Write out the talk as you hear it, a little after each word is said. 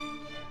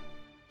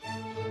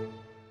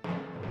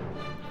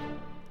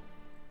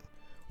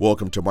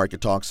Welcome to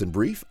Market Talks in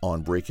Brief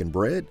on Breaking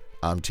Bread.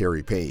 I'm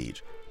Terry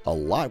Page. A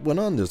lot went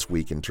on this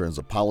week in terms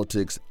of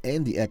politics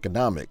and the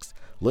economics.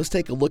 Let's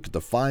take a look at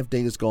the 5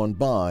 days gone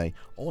by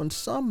on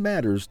some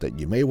matters that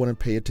you may want to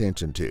pay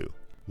attention to.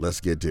 Let's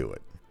get to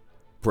it.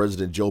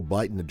 President Joe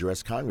Biden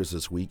addressed Congress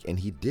this week, and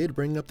he did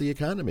bring up the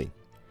economy.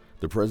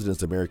 The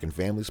president's American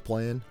Families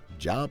Plan,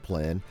 job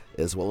plan,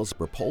 as well as a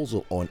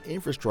proposal on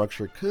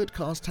infrastructure could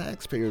cost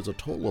taxpayers a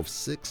total of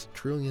 $6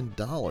 trillion.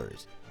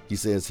 He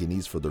says he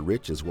needs for the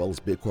rich as well as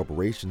big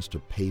corporations to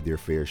pay their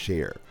fair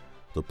share.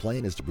 The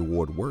plan is to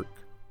reward work,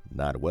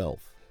 not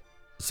wealth.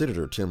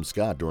 Senator Tim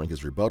Scott, during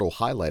his rebuttal,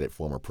 highlighted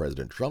former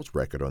President Trump's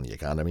record on the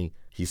economy.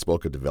 He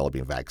spoke of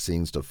developing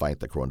vaccines to fight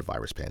the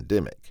coronavirus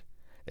pandemic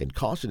and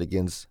cautioned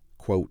against,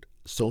 quote,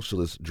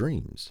 socialist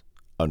dreams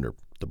under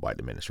the Biden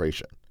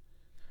administration.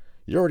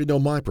 You already know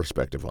my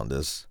perspective on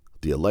this.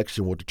 The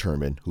election will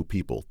determine who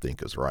people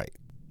think is right.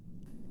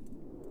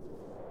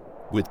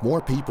 With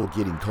more people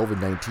getting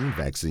COVID-19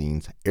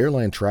 vaccines,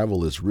 airline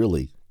travel is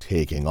really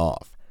taking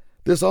off.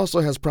 This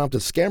also has prompted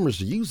scammers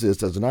to use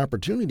this as an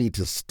opportunity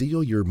to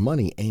steal your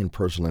money and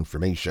personal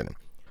information.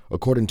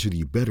 According to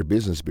the Better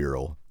Business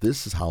Bureau,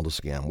 this is how the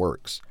scam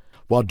works.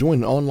 While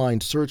doing an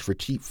online search for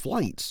cheap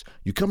flights,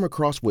 you come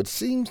across what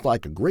seems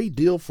like a great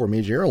deal for a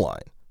major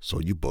airline, so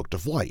you booked a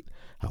flight.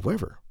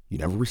 However, you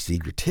never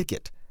received your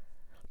ticket.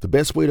 The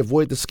best way to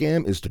avoid the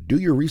scam is to do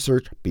your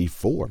research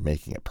before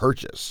making a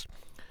purchase.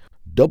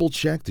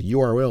 Double-check the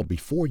URL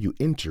before you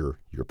enter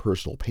your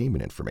personal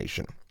payment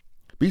information.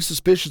 Be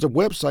suspicious of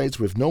websites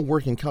with no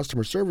working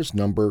customer service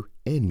number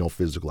and no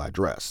physical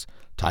address.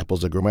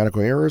 Typos and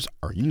grammatical errors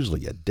are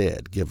usually a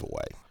dead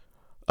giveaway.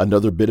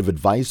 Another bit of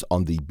advice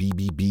on the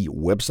BBB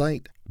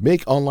website: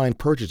 make online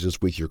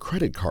purchases with your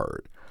credit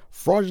card.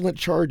 Fraudulent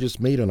charges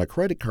made on a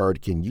credit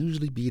card can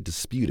usually be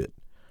disputed.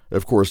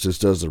 Of course, this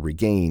doesn't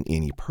regain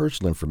any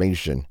personal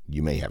information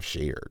you may have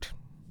shared.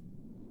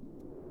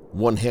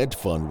 One hedge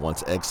fund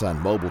wants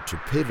ExxonMobil to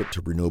pivot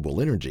to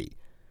renewable energy.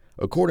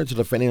 According to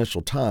the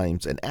Financial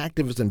Times, an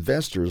activist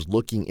investor is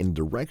looking in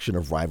the direction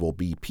of rival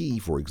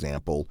BP, for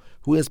example,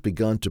 who has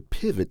begun to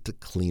pivot to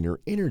cleaner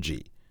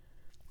energy.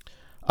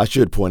 I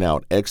should point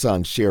out,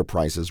 Exxon's share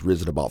price has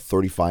risen about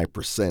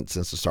 35%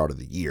 since the start of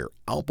the year,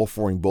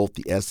 outperforming both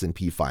the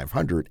S&P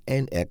 500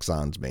 and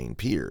Exxon's main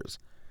peers.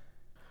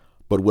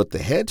 But what the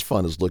hedge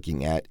fund is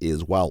looking at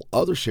is while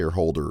other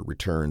shareholder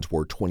returns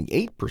were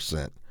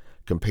 28%,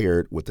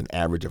 compared with an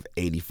average of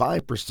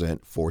 85%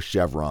 for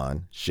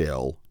Chevron,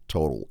 Shell,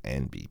 Total,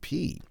 and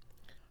BP.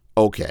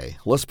 Okay,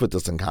 let's put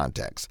this in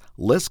context.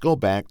 Let's go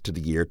back to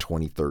the year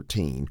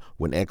 2013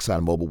 when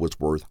ExxonMobil was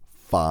worth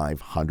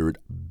 $500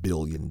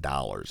 billion,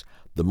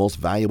 the most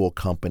valuable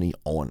company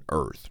on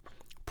earth.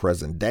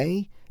 Present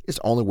day, it's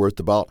only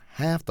worth about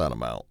half that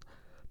amount.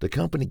 The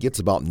company gets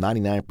about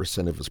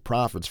 99% of its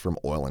profits from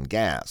oil and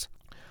gas.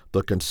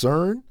 The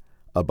concern?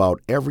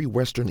 About every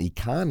Western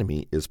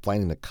economy is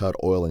planning to cut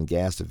oil and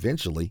gas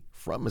eventually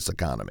from its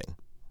economy.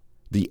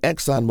 The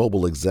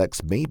ExxonMobil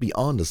execs may be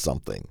onto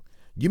something.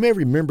 You may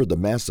remember the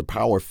massive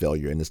power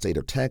failure in the state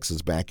of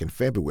Texas back in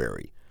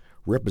February.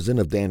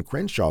 Representative Dan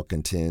Crenshaw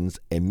contends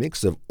a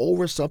mix of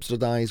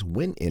over-subsidized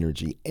wind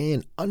energy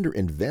and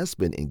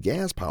underinvestment in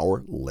gas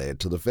power led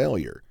to the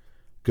failure.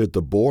 Could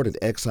the board at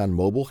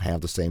ExxonMobil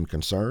have the same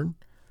concern?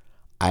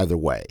 Either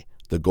way,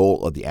 the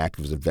goal of the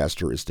activist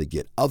investor is to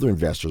get other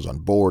investors on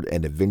board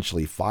and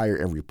eventually fire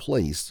and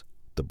replace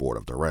the board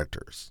of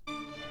directors.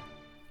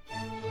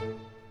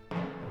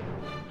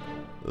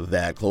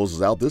 That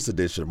closes out this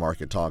edition of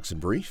Market Talks in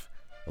Brief.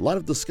 A lot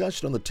of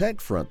discussion on the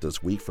tech front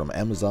this week from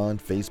Amazon,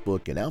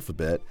 Facebook, and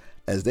Alphabet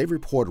as they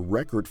report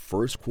record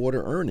first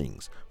quarter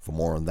earnings. For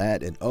more on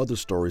that and other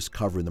stories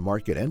covering the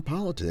market and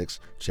politics,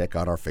 check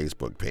out our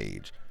Facebook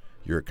page.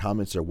 Your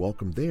comments are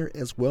welcome there,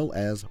 as well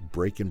as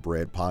Breaking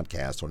Bread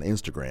Podcast on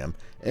Instagram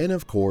and,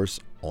 of course,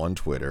 on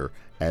Twitter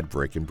at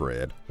Breaking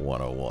Bread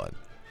 101.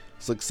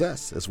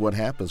 Success is what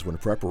happens when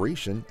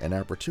preparation and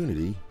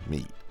opportunity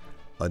meet.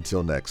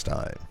 Until next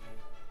time.